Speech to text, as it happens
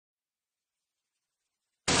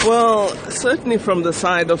Well, certainly from the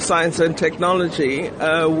side of science and technology,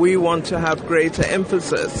 we want to have greater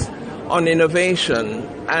emphasis on innovation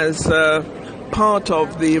as part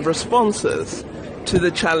of the responses to the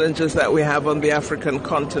challenges that we have on the African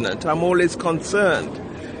continent. I'm always concerned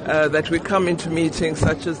that we come into meetings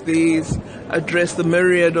such as these, address the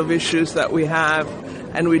myriad of issues that we have,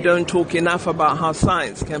 and we don't talk enough about how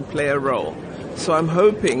science can play a role. So I'm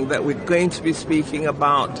hoping that we're going to be speaking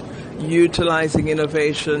about utilizing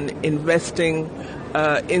innovation, investing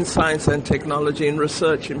in science and technology, in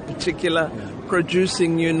research in particular,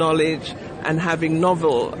 producing new knowledge, and having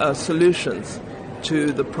novel solutions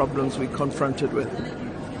to the problems we're confronted with.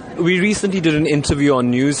 We recently did an interview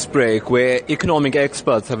on Newsbreak where economic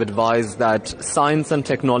experts have advised that science and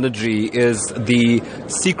technology is the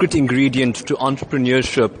secret ingredient to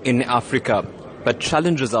entrepreneurship in Africa. But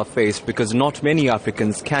challenges are faced because not many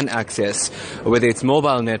Africans can access, whether it's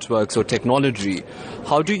mobile networks or technology.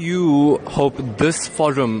 How do you hope this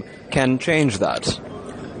forum can change that?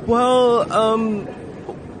 Well,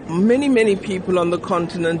 many people on the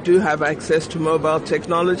continent do have access to mobile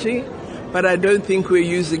technology, but I don't think we're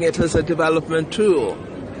using it as a development tool.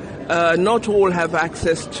 Not all have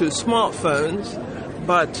access to smartphones,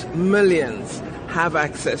 but millions have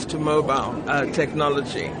access to mobile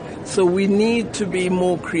technology. So we need to be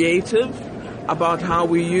more creative about how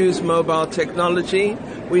we use mobile technology.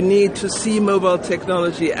 We need to see mobile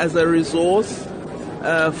technology as a resource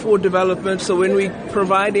for development. So when we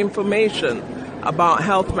provide information about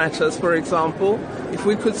health matters, for example, if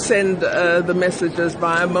we could send the messages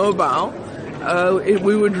via mobile,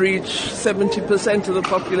 we would reach 70% of the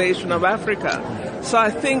population of Africa. So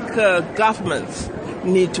I think governments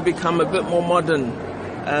need to become a bit more modern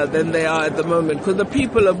than they are at the moment, because the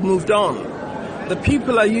people have moved on. The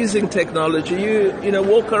people are using technology. You know,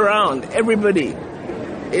 walk around, everybody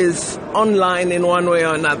is online in one way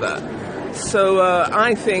or another. So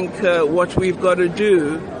I think what we've got to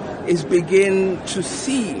do is begin to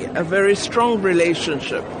see a very strong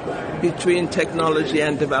relationship between technology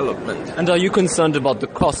and development. And are you concerned about the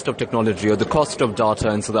cost of technology or the cost of data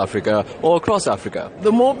in South Africa or across Africa?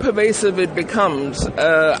 The more pervasive it becomes,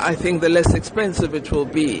 I think the less expensive it will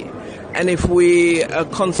be. And if we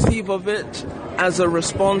conceive of it as a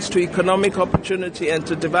response to economic opportunity and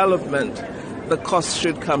to development, the costs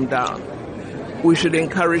should come down. We should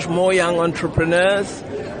encourage more young entrepreneurs,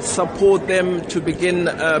 support them to begin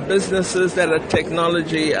businesses that are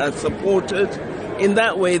technology supported. In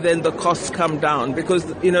that way, then the costs come down, because,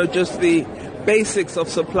 you know, just the basics of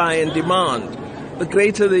supply and demand, the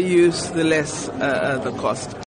greater the use, the less the cost.